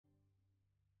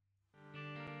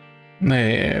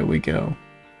There we go.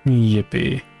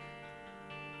 Yippee.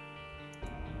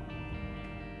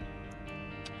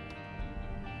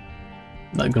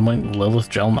 Good morning, Lilith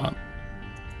Gelmont.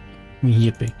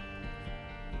 Yippee.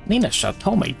 Nina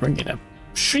Shatomi bringing a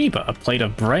Shiba a plate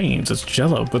of brains. It's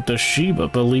jello, but the Shiba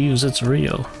believes it's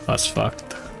real. That's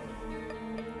fucked.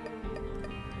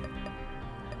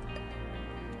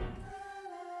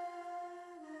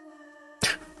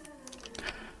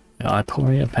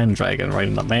 Artoria Pendragon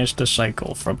writing the Master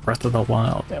Cycle from Breath of the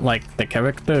Wild. Like the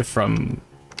character from...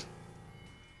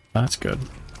 That's good.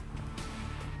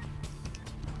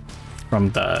 From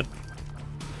the...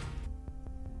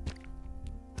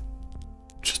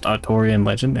 Just Artorian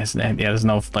legend. Yeah, there's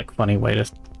no like funny way to...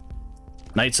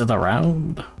 Knights of the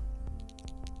Round.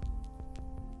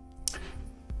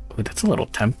 Ooh, that's a little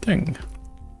tempting.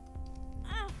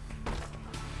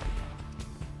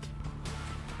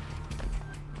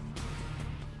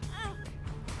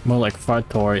 More like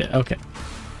Fartoria. Okay.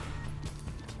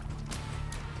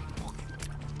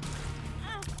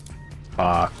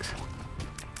 Fuck.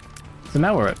 So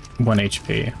now we're at 1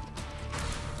 HP.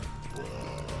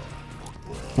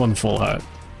 1 full heart.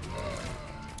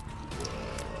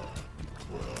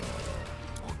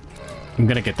 I'm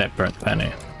gonna get that burnt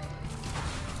penny.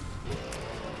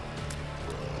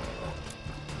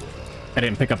 I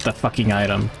didn't pick up the fucking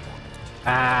item.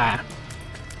 Ah!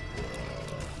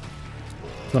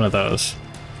 One of those.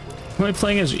 Am I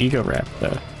playing as Ego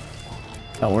Raptor?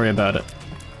 Don't worry about it.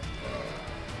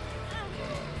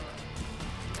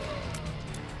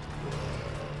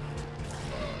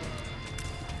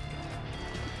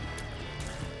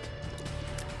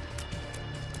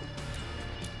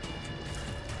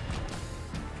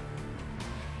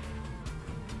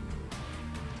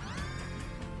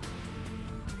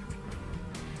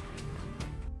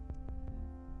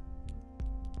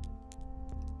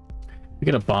 We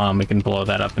get a bomb, we can blow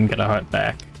that up and get a heart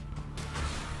back.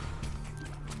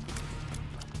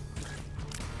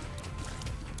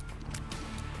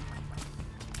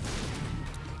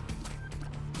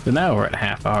 So now we're at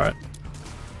half a heart.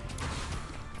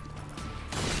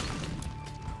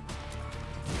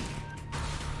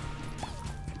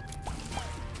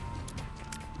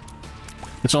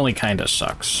 This only kinda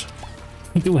sucks.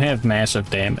 We do have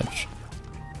massive damage.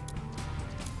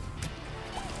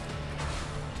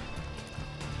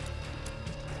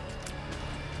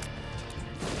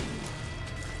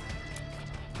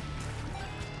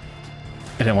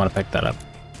 I didn't want to pick that up.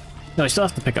 No, I still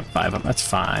have to pick up 5 of them. That's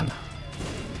fine.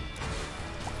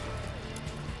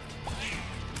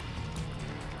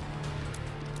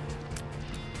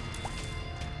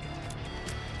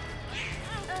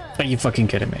 Are you fucking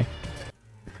kidding me?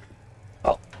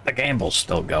 Oh, the gamble's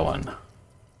still going.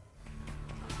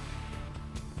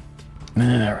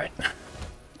 Alright.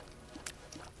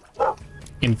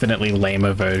 Infinitely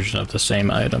lamer version of the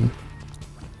same item.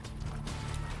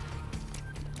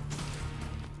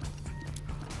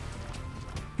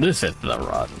 This is the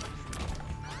run.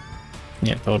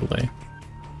 Yeah, totally.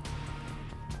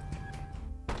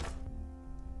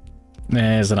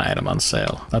 There's an item on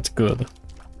sale. That's good.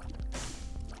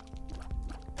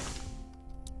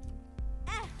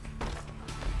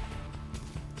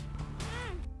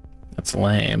 That's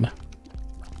lame.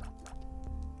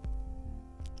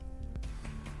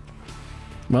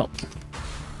 Well.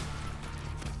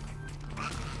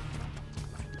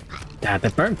 God,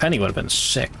 that burnt penny would have been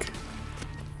sick.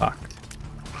 Fuck.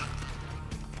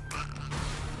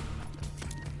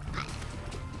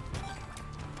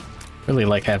 Really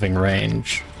like having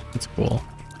range. That's cool.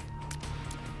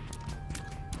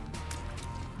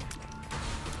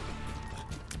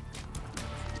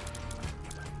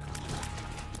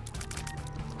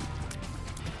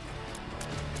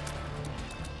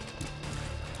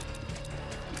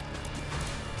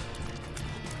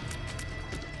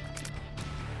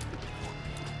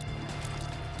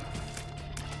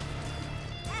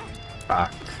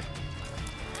 Fuck.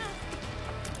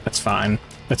 That's fine.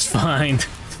 That's fine.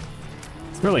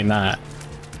 It's really not.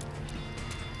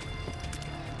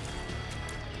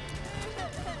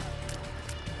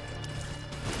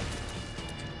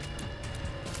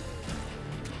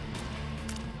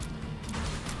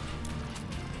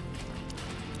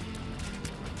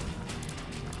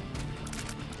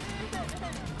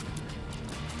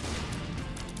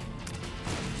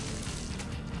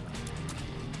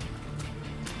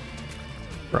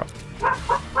 Bro.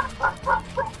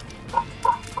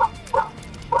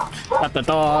 Not the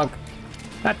dog.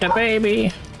 Not the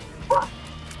baby.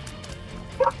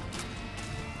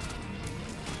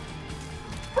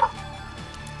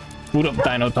 Boot up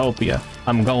Dinotopia.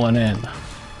 I'm going in.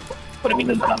 What do you mean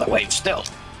there's another wave still?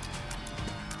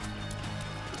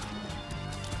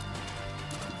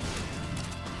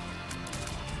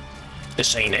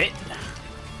 This ain't it.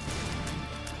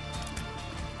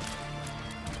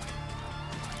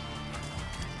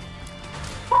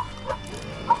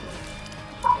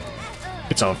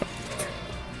 It's over.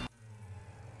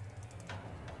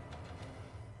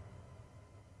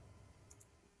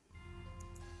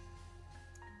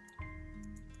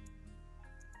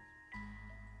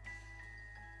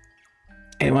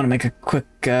 Hey, want to make a quick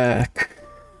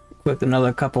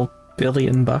another couple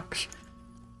billion bucks?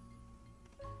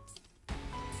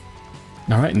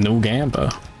 All right, no Gamba.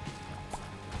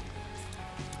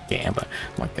 Gamba,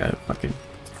 oh my god, fucking.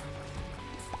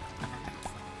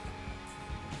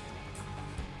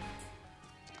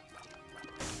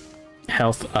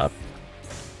 Health up.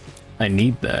 I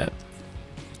need that.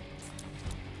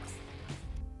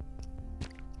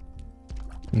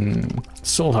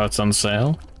 Soul Heart's on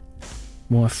sale.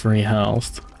 More free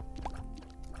health.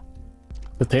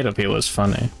 Potato Peel is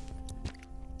funny.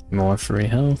 More free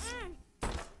health.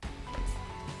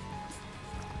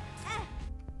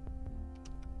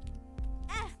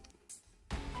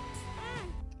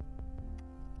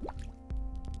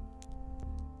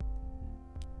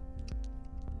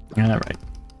 Alright.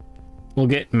 We'll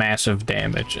get massive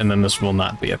damage, and then this will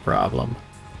not be a problem.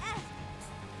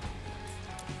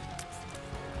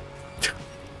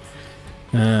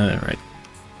 Alright.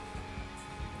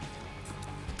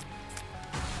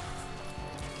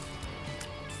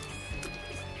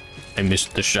 I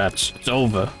missed the shots. It's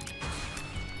over.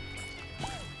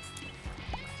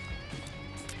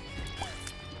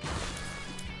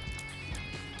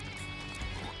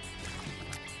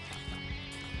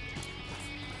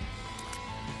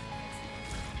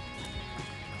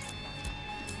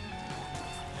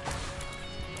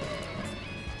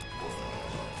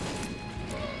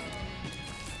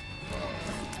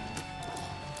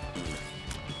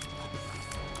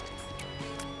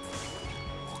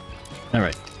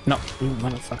 Alright. No. Ooh,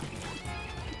 motherfucker.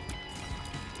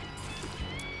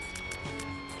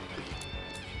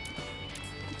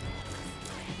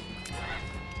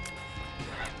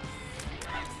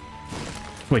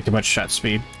 Way too much shot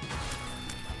speed.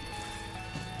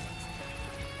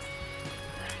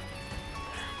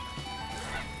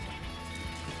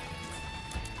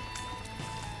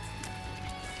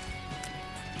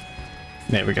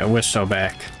 There we go. We're so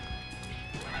back.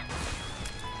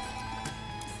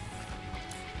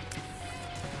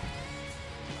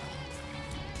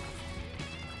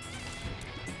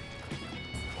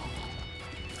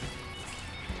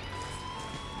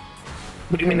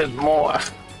 What do you mean there's more?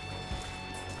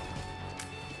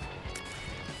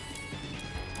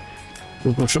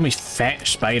 Google, show me fat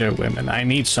spider women. I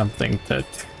need something to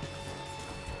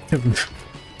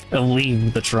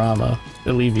alleviate the trauma.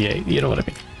 Alleviate, you know what I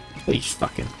mean? Please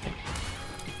fucking...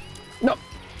 No!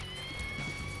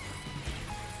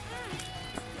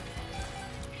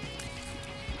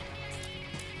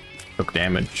 Took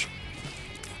damage.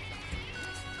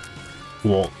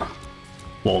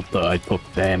 Walter, I took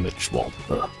damage,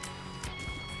 Walter.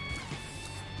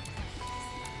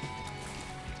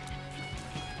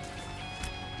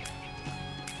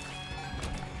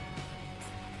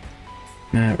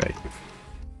 Alright.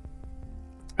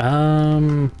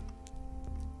 I'll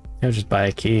just buy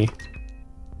a key.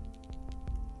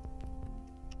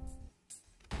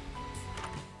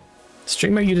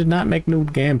 Streamer, you did not make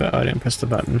Nude Gamba. Oh, I didn't press the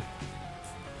button.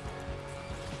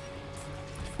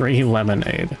 Free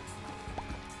lemonade.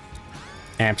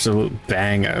 Absolute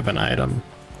banger of an item.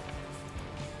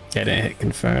 I didn't hit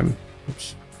confirm.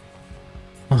 Oops.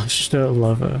 Oh, still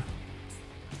lover.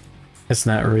 It's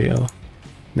not real.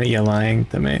 That you're lying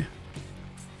to me.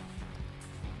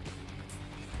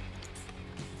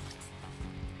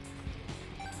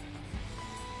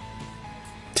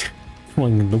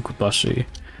 Luke Bushy.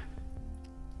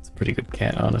 It's a pretty good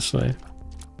cat, honestly.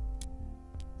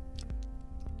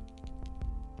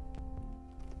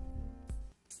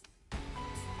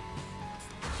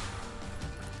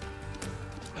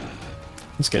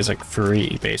 This guy's like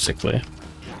free, basically.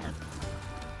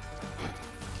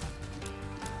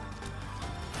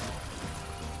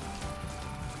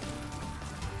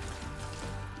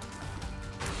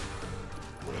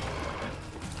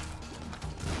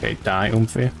 Okay, die,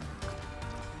 Oomphy.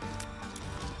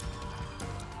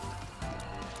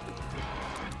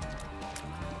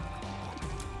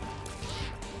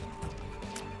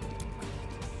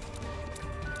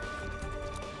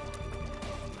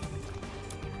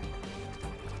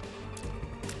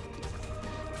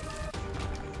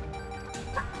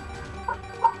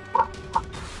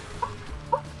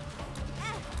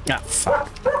 Ah, fuck.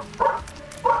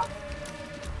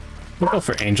 We'll go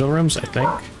for angel rooms, I think.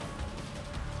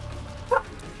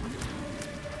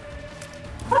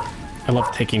 I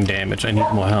love taking damage. I need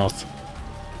more health.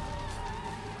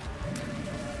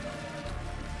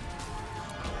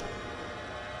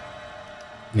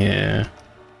 Yeah.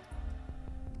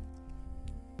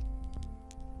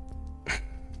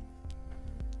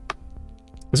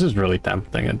 This is really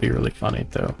tempting. It'd be really funny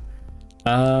too.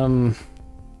 I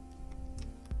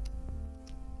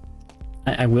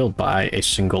will buy a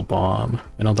single bomb,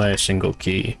 and I'll buy a single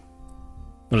key.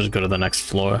 I'll just go to the next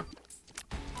floor.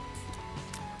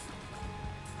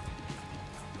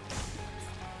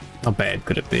 How bad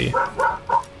could it be?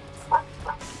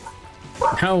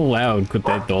 How loud could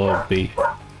that dog be?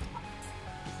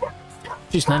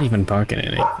 She's not even barking at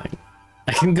anything.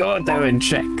 I can go out there and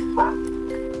check.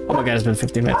 Oh my god, it's been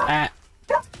 15 minutes. Ah!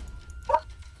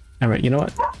 Alright, you know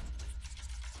what?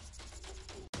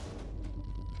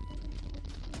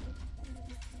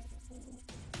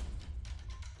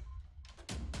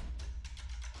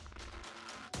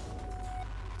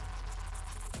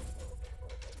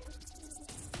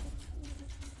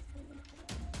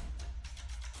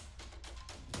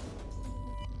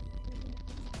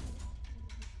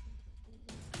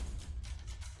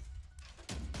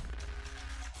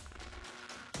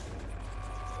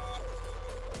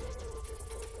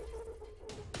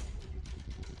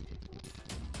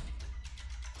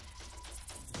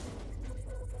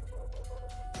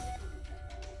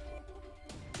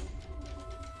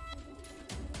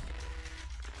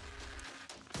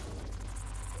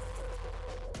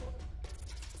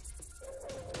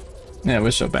 Yeah,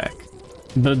 we're so back.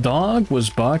 The dog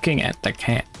was barking at the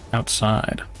cat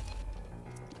outside.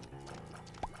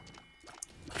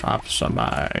 Drop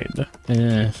somebody.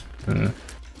 Yeah.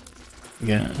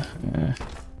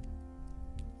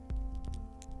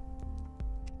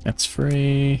 That's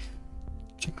free.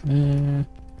 Check there.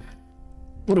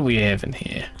 What do we have in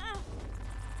here?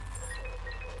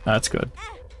 Oh, that's good.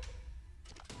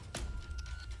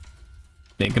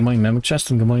 Yeah, good morning, Memo Chest,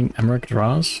 and good morning, Emmerich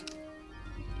Draws.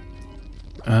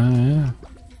 Yeah.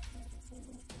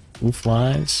 Who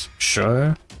flies?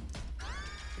 Sure.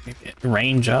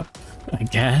 Range up, I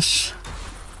guess.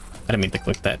 I didn't mean to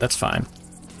click that, that's fine.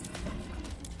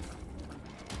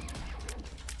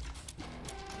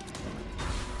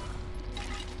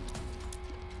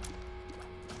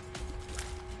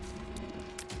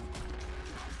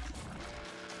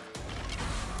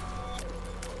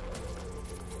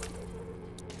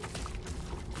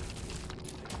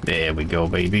 There we go,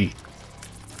 baby.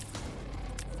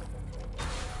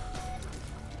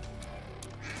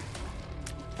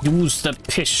 Use the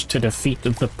piss to defeat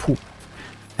the poop.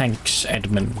 Thanks,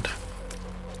 Edmund.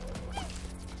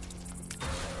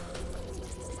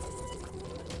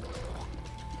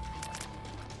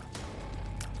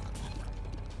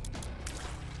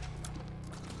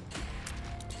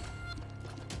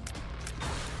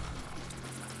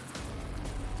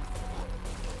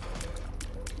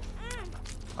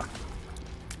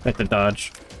 Had to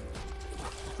dodge.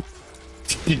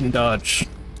 Didn't dodge.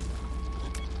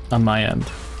 On my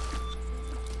end.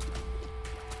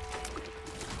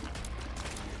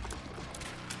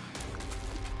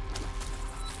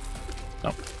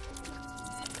 Nope.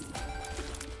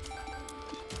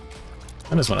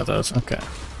 That is one of those. Okay.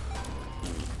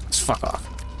 Let's fuck off.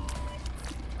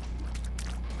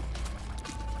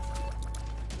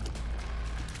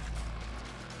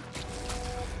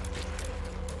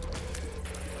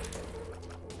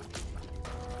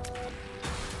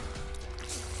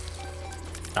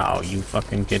 Oh, you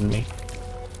fucking kidding me?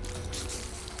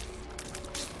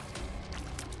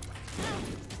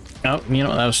 Oh, you know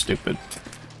what? That was stupid.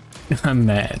 I'm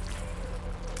mad.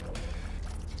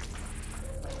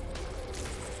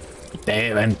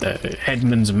 Damn, and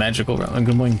Edmund's magical realm.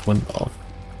 Good morning, Gwendolf.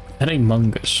 That a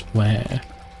mungus. Where?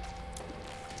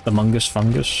 The mungus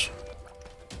fungus?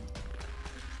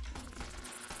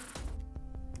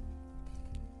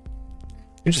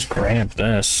 You just grab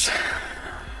this.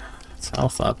 It's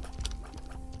health up.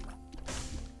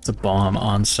 It's a bomb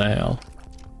on sale.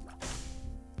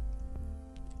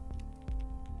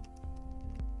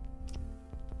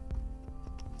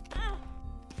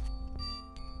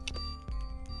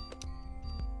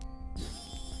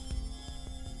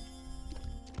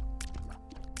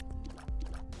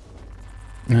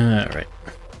 Alright.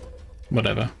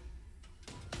 Whatever.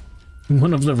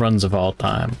 One of the runs of all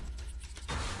time.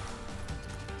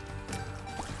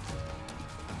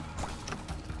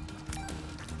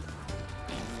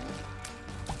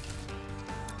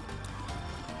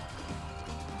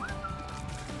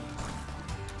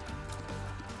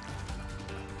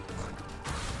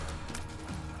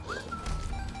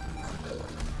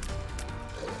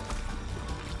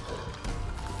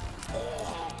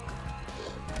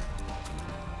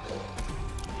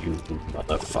 You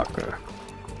motherfucker.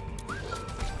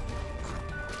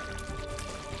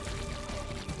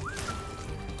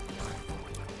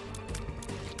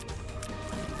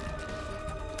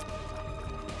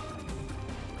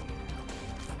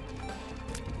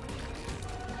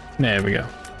 There we go.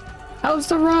 How's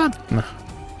the run?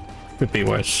 Could be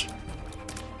worse.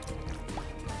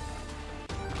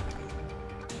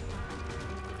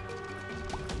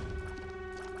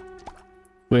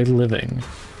 We're living.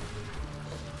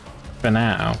 For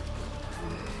now.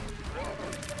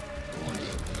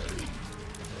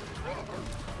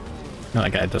 Not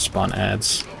like I had to spawn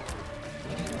ads.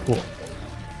 Cool.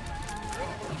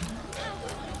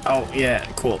 Oh, yeah,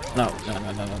 cool. No.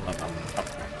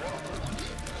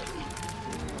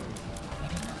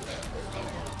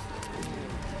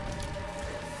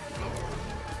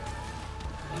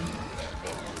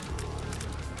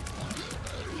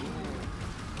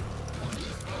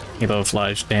 Halo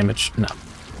flies damage. No.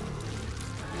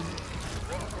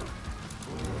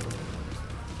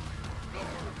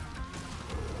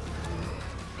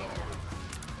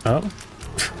 Oh.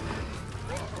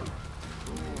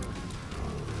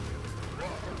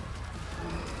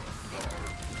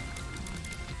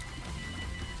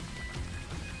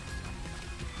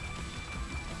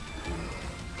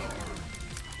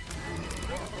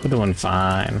 We're doing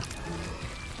fine.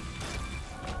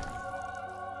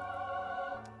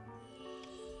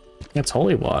 It's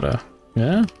holy water.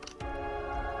 Yeah?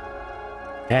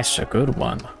 That's a good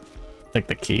one. Take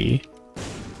the key.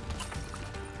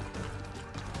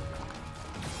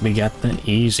 We got the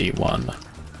easy one.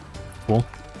 Cool.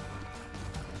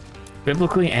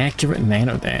 Biblically accurate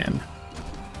nanodan.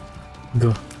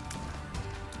 Go.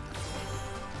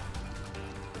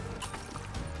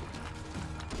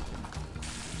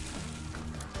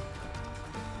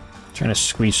 Trying to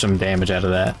squeeze some damage out of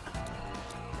that.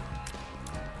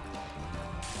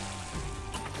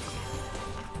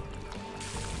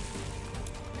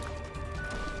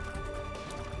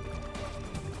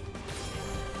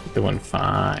 Doing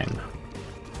fine.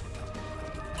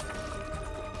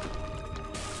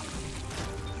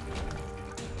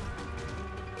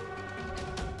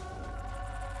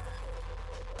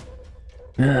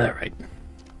 All right.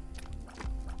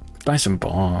 Buy some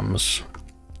bombs.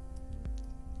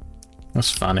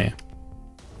 That's funny.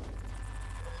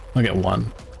 I'll get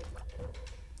one.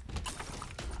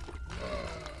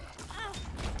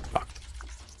 Fuck.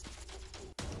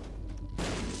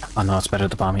 Oh no, it's better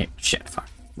to bomb here. Shit, fuck.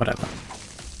 Whatever.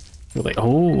 Really,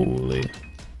 holy.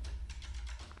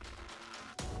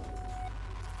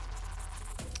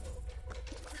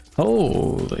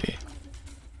 Holy.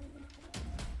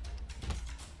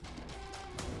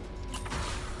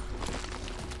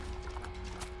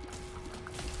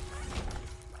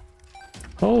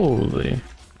 Holy.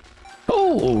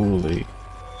 Holy.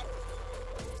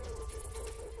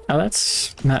 Now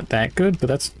that's not that good, but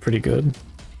that's pretty good.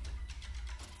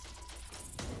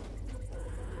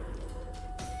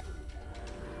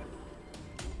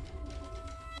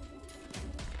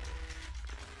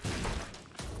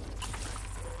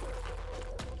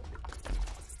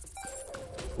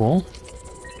 Cool.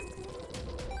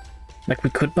 Like,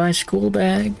 we could buy a school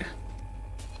bag.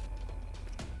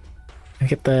 And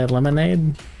get the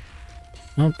lemonade.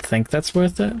 I don't think that's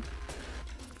worth it.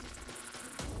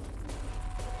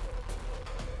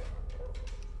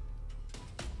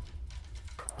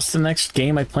 What's the next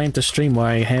game I plan to stream where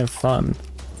I have fun?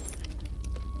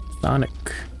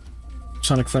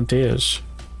 Sonic Frontiers.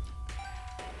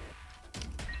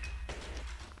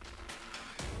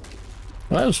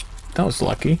 Well, that was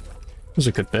lucky. It was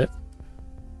a good bit.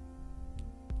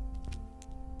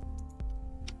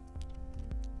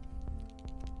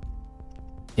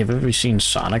 Have you ever seen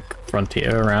Sonic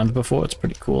Frontier around before? It's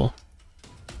pretty cool.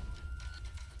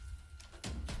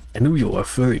 I knew you were a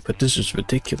furry, but this is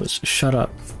ridiculous. Shut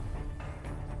up.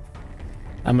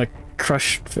 I'm a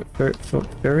crushed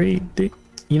furry.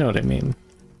 You know what I mean.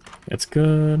 It's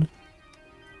good.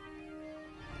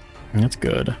 That's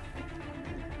good.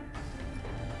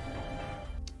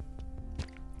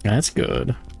 That's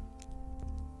good.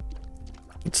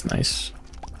 It's nice.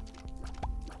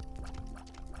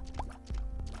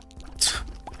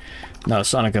 No,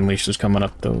 Sonic Unleashed is coming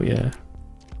up though, yeah.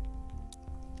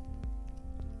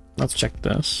 Let's check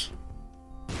this.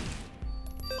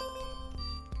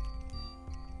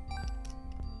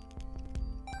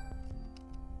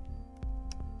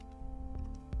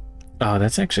 Oh,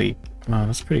 that's actually... wow,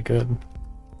 that's pretty good.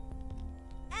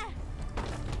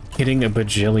 Hitting a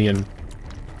bajillion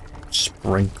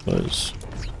sprinklers.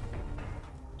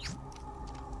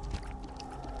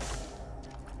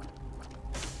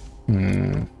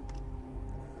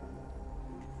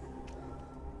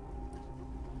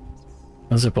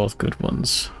 Those are both good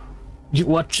ones. You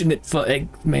watching it for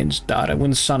Eggman's daughter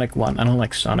wins Sonic 1. I don't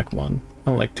like Sonic 1. I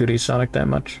don't like 2D Sonic that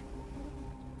much.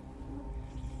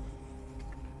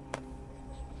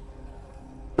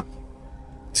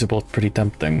 These are both pretty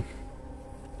tempting.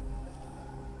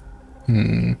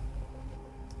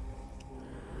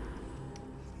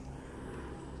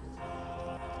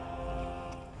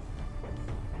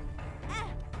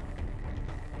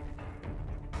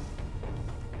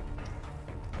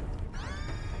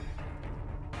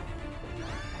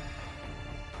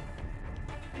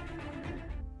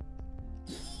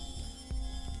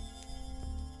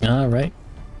 Alright.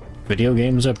 Video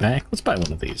games are back. Let's buy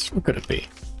one of these. What could it be?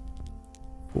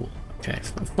 Cool. Okay,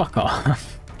 fuck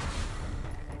off.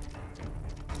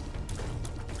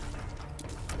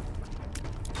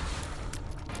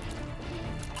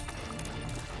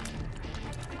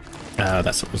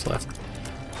 That's what was left.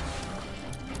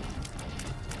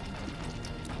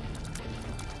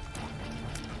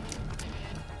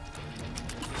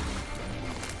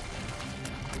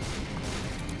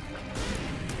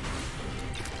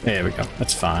 There we go.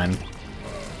 That's fine.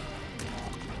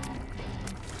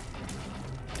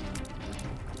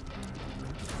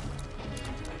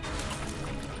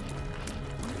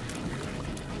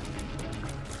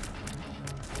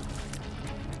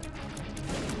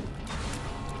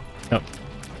 Oh.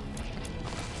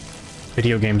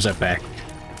 Video games are back.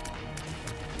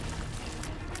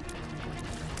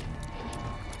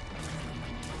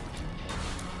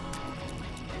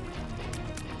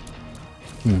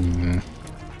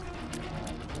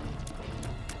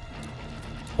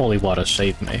 Holy water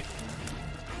saved me.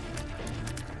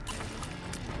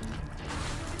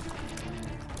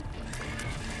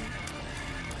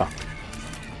 Fuck.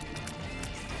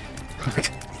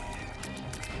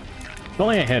 If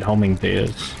only I had homing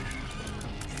beers.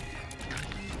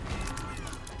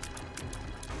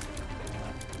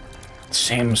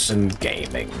 Samson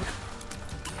Gaming.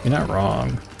 You're not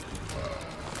wrong.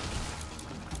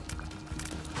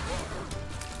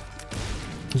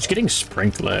 He's getting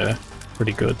Sprinkler.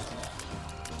 Pretty good.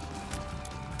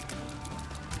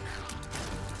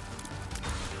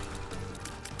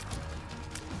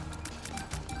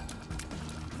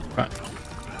 Right.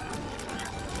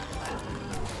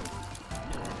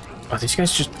 Oh, these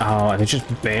guys just... Oh, they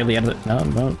just barely out of it. No,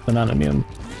 no, they're not immune.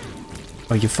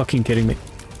 Are you fucking kidding me?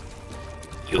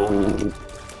 Yo.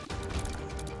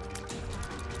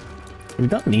 We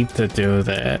don't need to do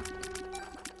that.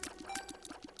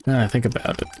 Now I think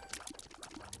about it.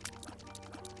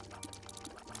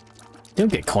 You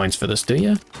don't get coins for this, do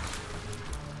you?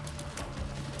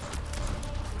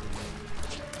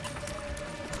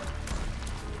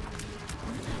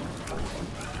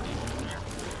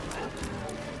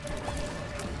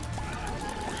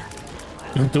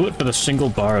 You'll do it for the single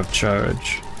bar of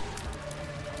charge.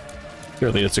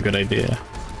 Surely it's a good idea.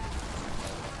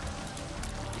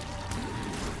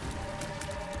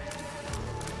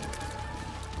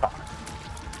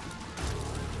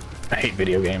 I hate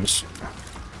video games.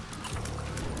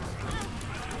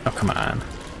 Oh, come on.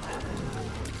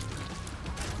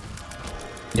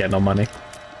 Yeah, no money.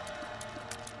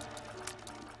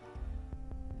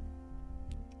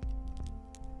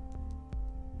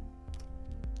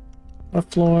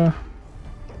 What floor?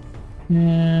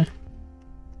 Yeah.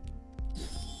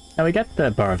 Now we get the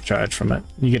bar of charge from it.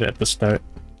 You get it at the start.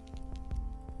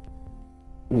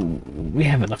 Ooh, we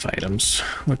have enough items.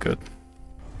 We're good.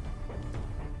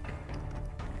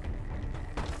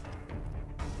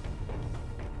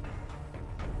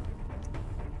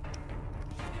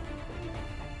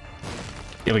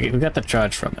 Yeah, we got the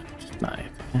charge from it. Nice.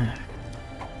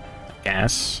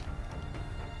 Gas.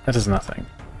 That is nothing.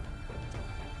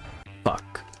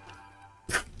 Fuck.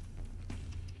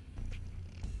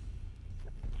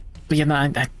 But yeah, no,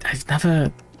 I've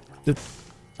never...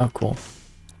 Oh, cool.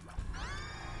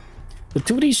 The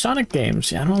 2D Sonic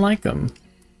games, yeah, I don't like them.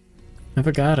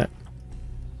 Never got it.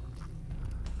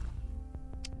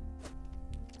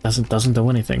 Doesn't do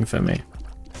anything for me.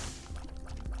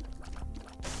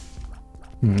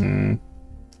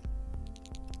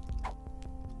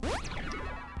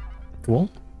 Cool.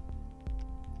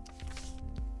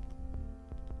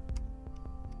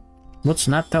 What's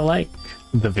not to like?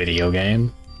 The video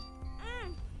game.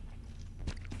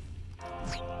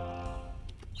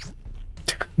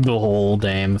 The whole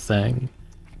damn thing.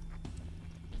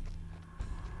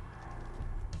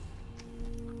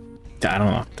 I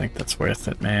don't think that's worth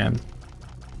it, man.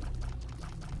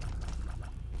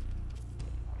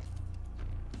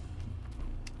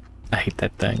 I hate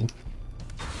that thing.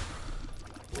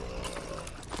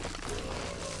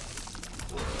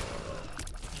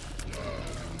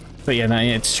 But yeah, no,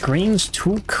 it screen's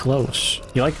too close.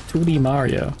 You like 2D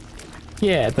Mario?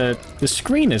 Yeah, the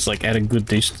screen is like at a good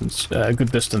distance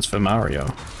for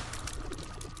Mario.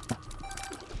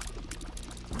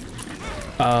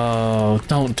 Oh,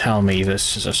 don't tell me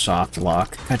this is a soft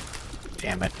lock. God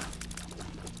damn it.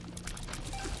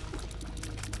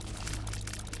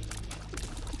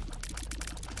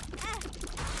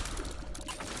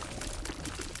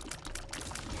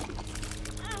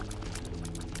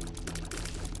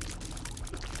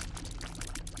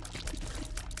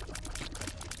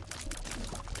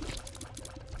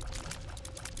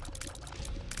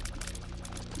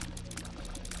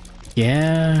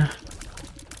 Yeah.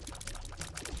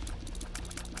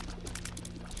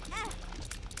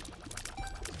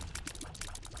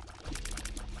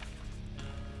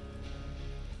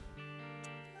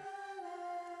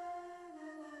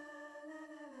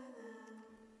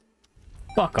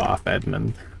 Fuck off,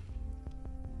 Edmund.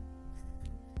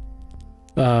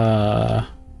 What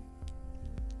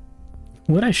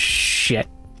a shit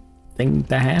thing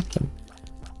to happen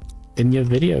in your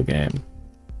video game.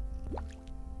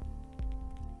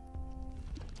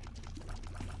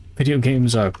 Video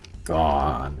games are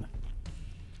gone.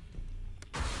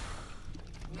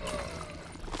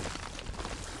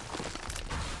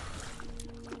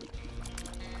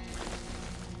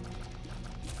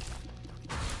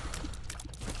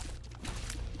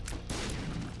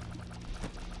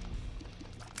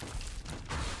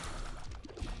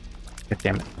 God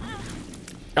damn it.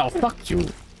 Oh, fuck you.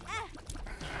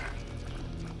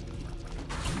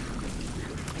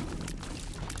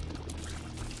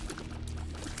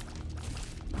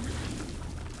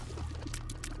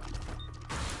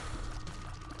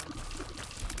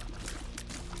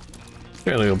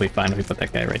 Surely we'll be fine if we put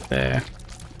that guy right there.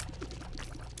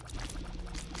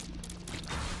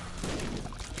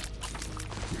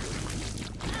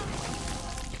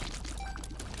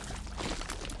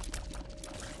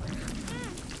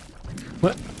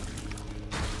 What?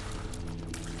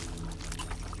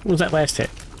 What was that last hit?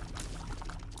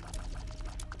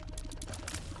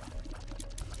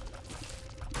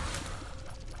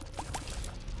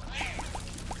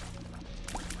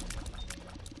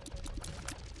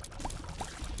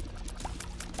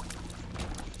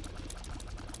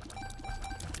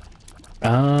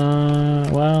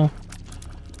 Well.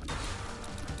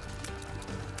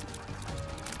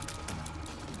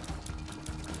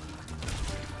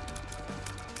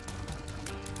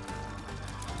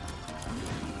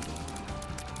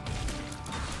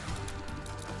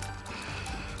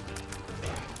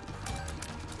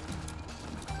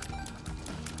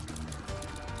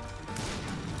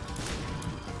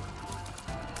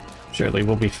 Surely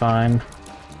we'll be fine.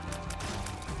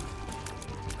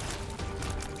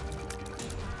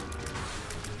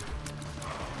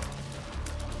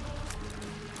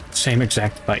 Same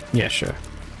exact fight. Yeah, sure.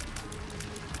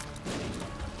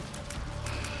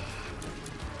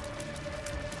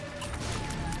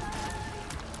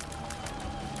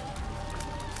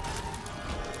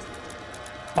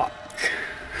 Fuck.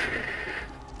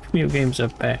 Video games are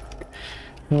back.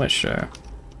 Not sure.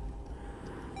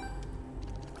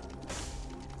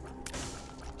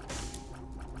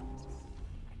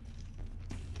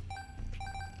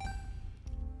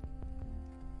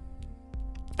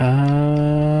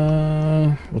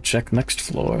 We'll check next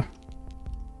floor.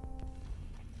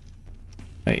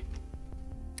 Wait.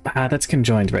 Ah, that's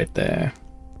conjoined right there.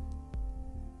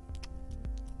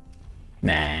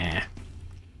 Nah.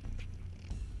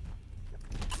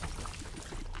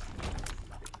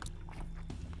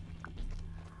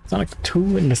 It's not like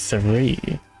 2 and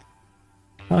 3.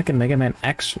 Not like in Mega Man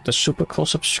X with the super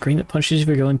close-up screen that punches if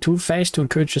you're going too fast to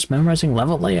encourage just memorizing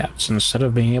level layouts instead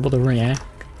of being able to react.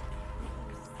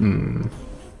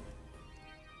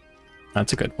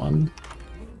 That's a good one.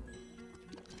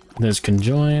 There's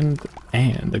conjoined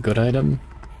and a good item.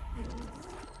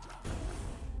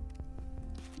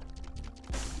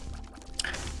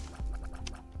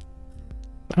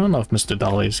 I don't know if Mr.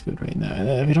 Dolly's good right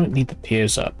now. We don't need the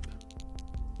piers up.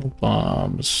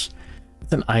 Bombs.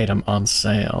 It's an item on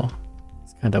sale.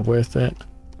 It's kind of worth it.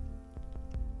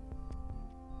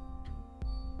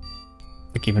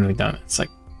 Like even if we don't, it's like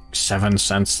 7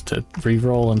 cents to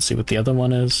re-roll and see what the other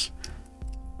one is.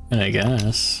 And I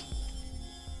guess.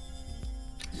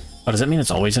 Oh, does that mean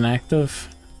it's always inactive?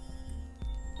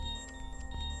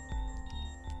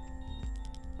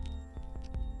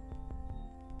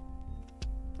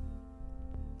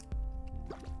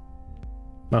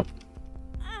 Nope.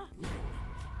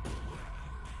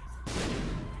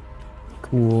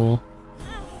 Cool.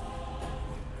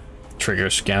 Trigger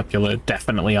scapula,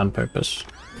 definitely on purpose.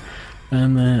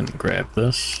 And then grab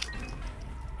this.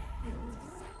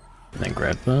 Then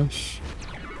grab this.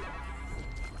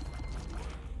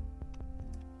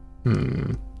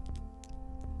 Hmm.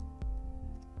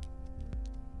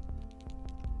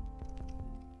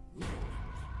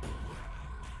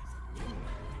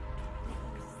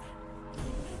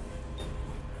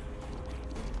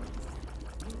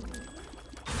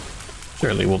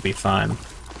 Surely we'll be fine.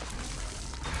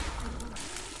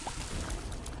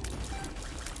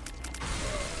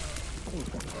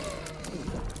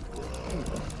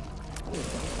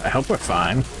 I hope we're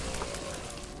fine.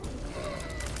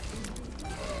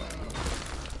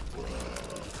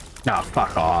 Oh,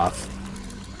 fuck off.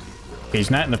 He's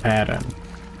not in the pattern.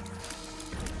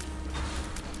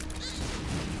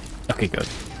 Okay, good.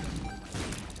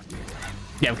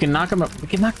 Yeah, we can knock him up. We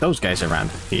can knock those guys around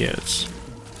if he is.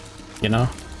 You know?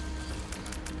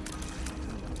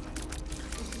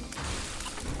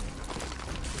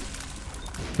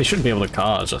 They shouldn't be able to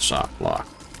cause a soft block.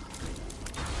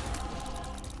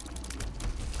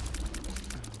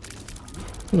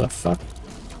 Who the fuck?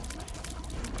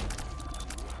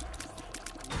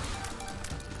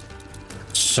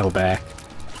 So back.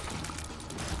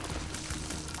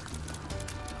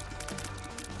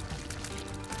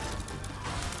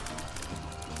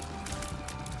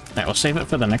 Alright, we'll save it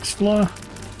for the next floor.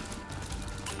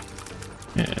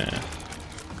 Yeah.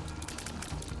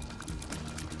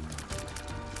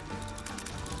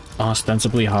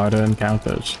 Ostensibly harder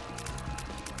encounters.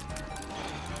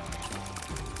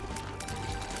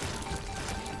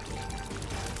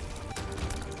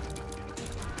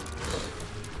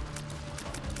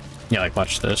 Yeah, like,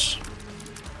 watch this.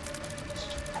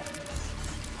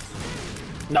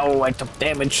 No, I took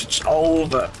damage. It's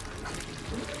over.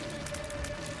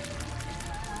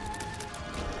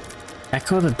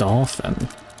 Echo the Dolphin.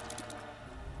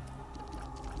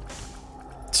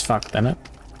 It's fucked, isn't it?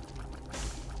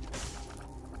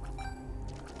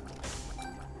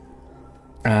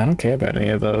 I don't care about any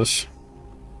of those.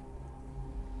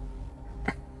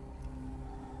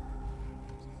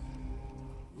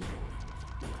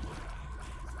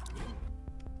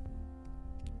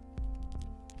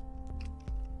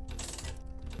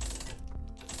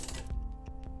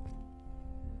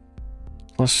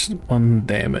 +1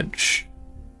 damage.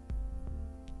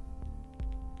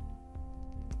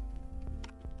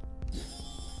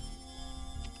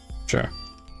 Sure.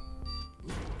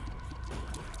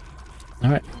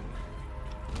 Alright.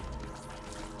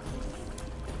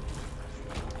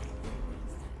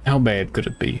 How bad could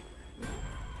it be?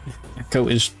 Echo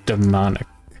is demonic.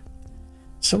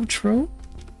 So true.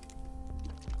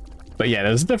 But yeah,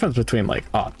 there's a difference between like,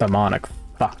 oh, demonic,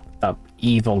 fucked up,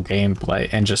 evil gameplay,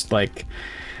 and just like,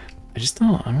 I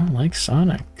don't like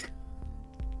Sonic.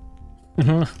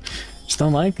 Just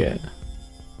don't like it.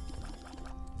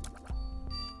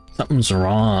 Something's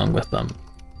wrong with them.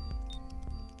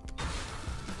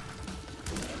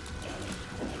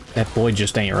 That boy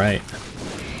just ain't right.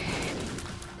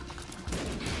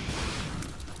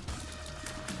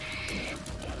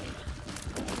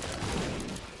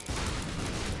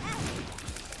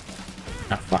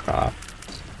 Ah, fuck off.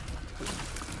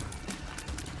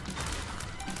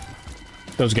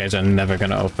 Those guys are never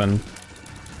gonna open.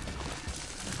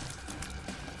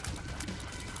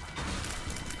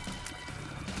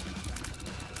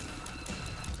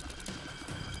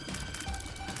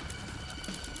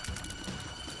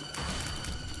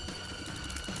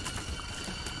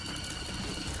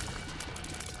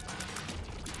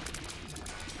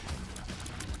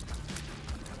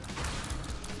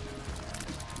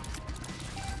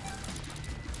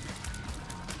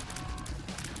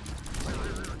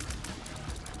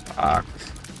 Fuck.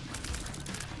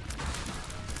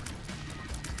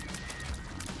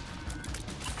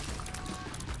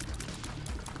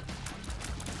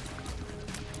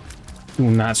 Do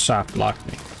not soft block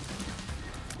me.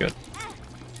 Good.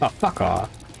 Oh, fuck off.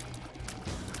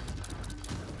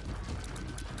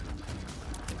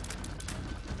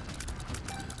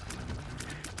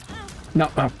 No,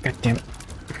 oh, god damn it.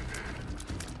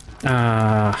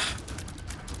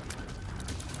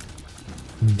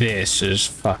 This is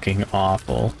fucking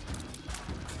awful.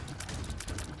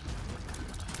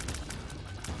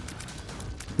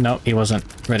 No, he wasn't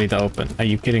ready to open. Are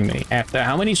you kidding me? After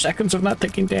how many seconds of not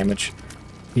taking damage?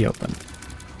 He opened.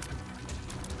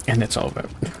 And it's over.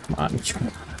 Come on.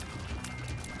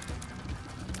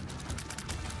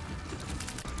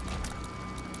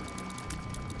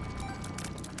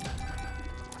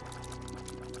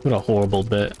 What a horrible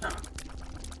bit.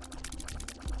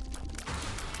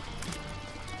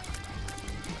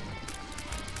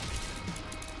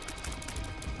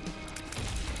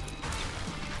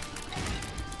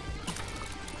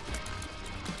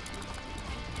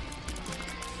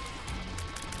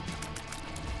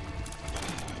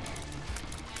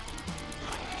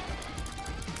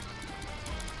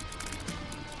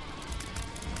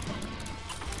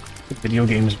 Could video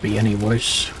games be any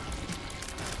worse?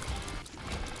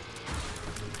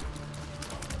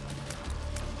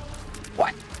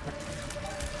 What?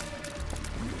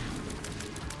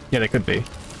 Yeah, they could be.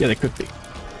 Yeah, they could be.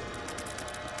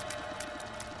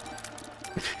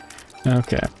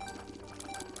 Okay.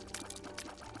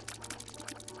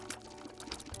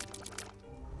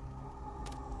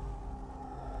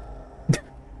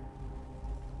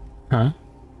 Huh?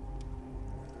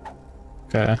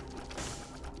 Okay.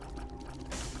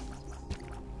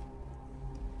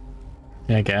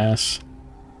 Yeah, I guess.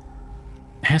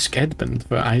 Ask Edmund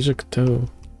for Isaac too.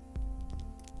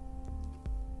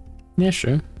 Yeah,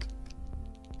 sure.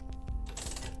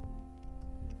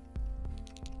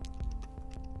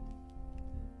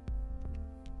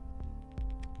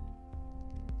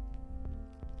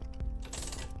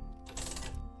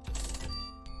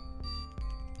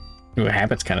 Ooh,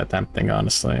 habit's kind of tempting,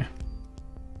 honestly.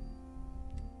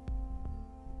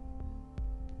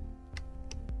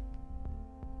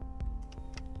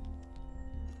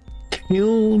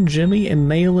 Kill Jimmy and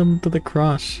nail him to the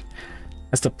cross.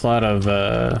 That's the plot of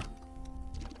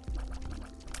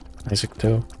Isaac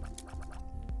 2.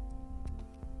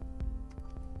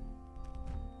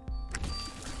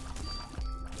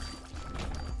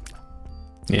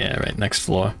 Yeah, right, next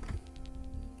floor.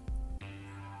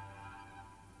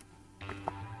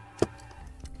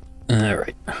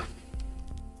 Alright.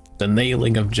 The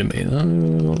nailing of Jimmy.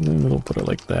 We'll put it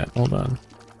like that. Hold on.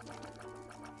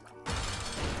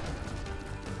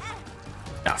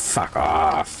 Ah, fuck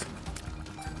off.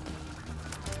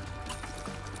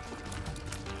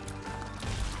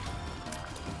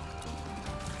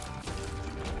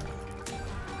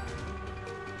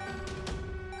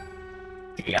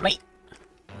 Yummy.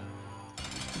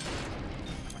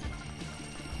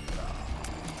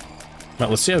 Well,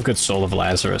 let's see how good Soul of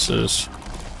Lazarus is.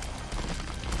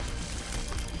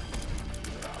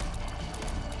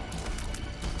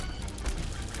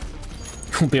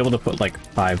 We'll be able to put like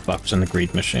 $5 in the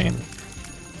greed machine.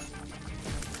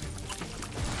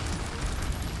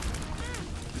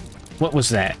 What was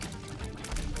that?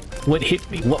 What hit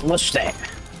me? What was that?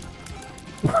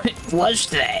 What was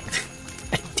that?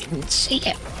 I didn't see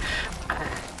it.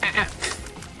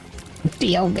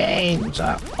 Video games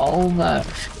are over.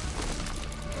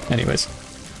 Anyways.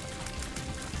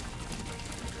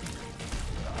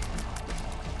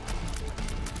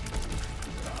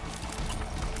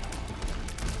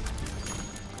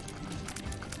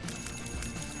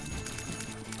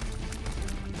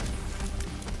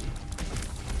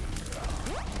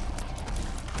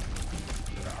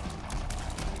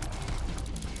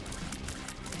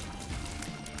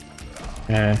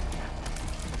 Yeah.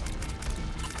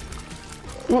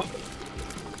 Whoa.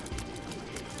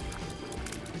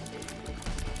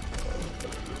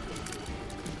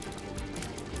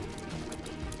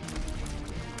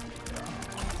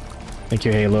 Thank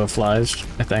you, Halo flies,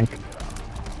 I think.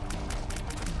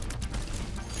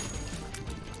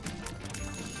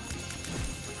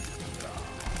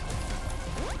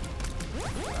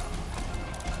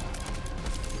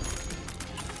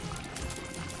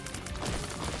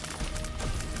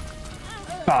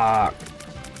 Fuck.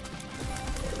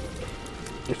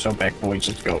 Get so back, boys,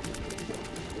 let's go.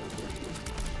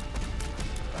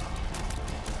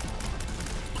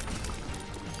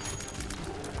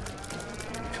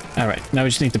 Alright, now we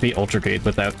just need to beat Ultra Greed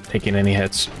without taking any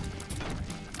hits.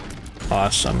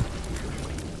 Awesome.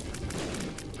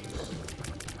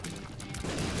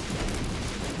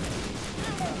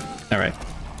 Alright.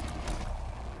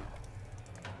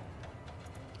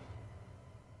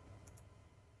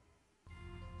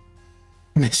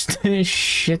 Mr.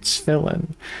 Shit's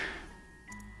villain.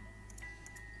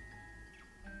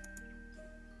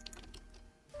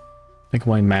 Like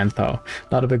Wayne Mantho.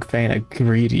 Not a big fan of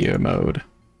greedier mode.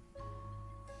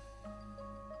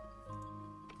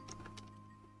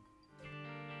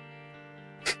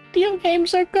 Video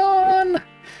games are gone!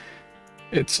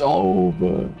 It's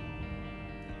over.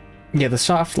 Yeah, the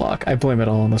soft lock. I blame it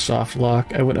all on the soft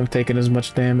lock. I wouldn't have taken as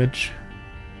much damage.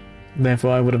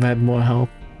 Therefore, I would have had more health.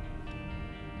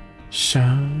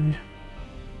 Shy.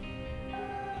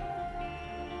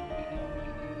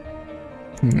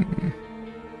 How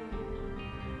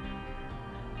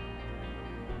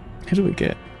do we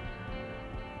get?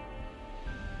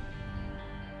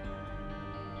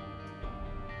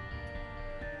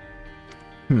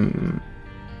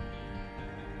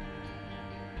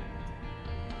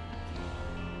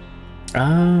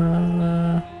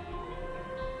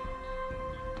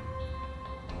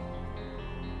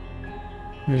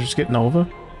 You're just getting over?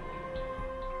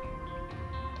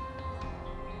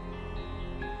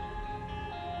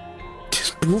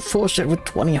 brute force it with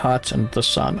 20 hearts and the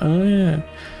sun. Oh, yeah.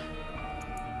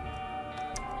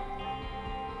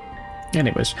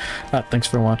 Anyways, thanks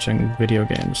for watching video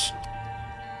games.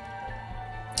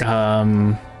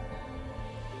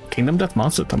 Kingdom Death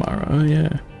Monster tomorrow. Oh,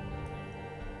 yeah.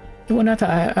 Well, not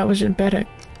that I was in bed.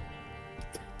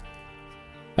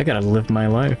 I gotta live my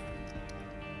life.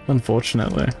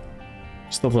 Unfortunately.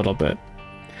 Just a little bit.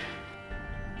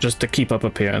 Just to keep up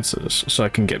appearances, so I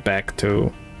can get back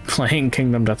to playing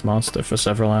Kingdom Death Monster for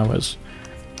several hours.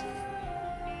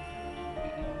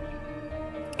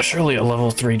 Surely a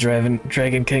level 3 Dragon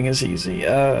King is easy.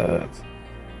 I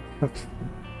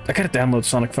gotta download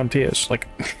Sonic Frontiers. Like,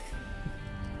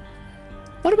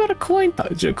 what about a coin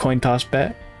toss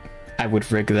bet? I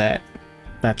would rig that.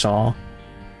 That's all.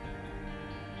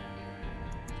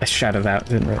 I shouted out,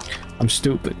 didn't I? I'm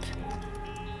stupid.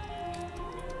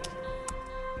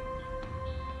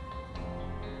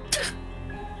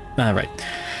 Alright.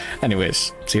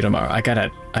 Anyways, see you tomorrow. I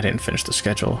didn't finish the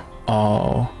schedule.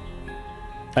 Oh.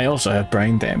 I also have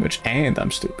brain damage and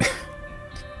I'm stupid.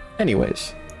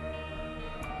 Anyways.